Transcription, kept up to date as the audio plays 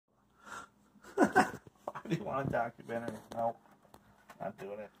You want a documentary? Nope. Not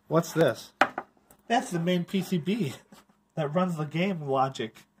doing it. What's this? That's the main PCB that runs the game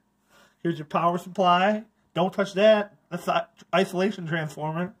logic. Here's your power supply. Don't touch that. That's the isolation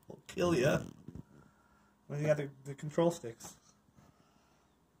transformer. Will kill you. Then you got the control sticks.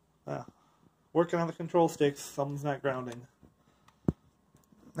 Working on the control sticks. Something's not grounding.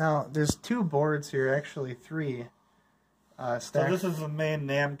 Now, there's 2 boards here, actually 3. So this is the main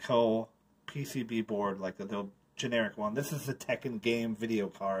Namco PCB board, like the generic one. This is the Tekken game video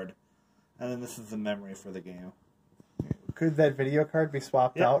card. And then this is the memory for the game. Could that video card be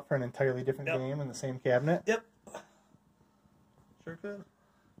swapped out for an entirely different game in the same cabinet? Yep. Sure could.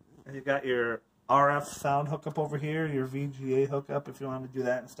 And you've got your RF sound hookup over here, your VGA hookup if you want to do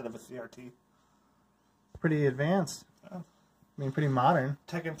that instead of a CRT. Pretty advanced. Yeah. I mean, pretty modern.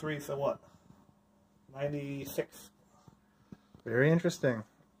 Tekken 3, so what? 96. Very interesting.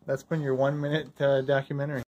 That's been your 1-minute documentary.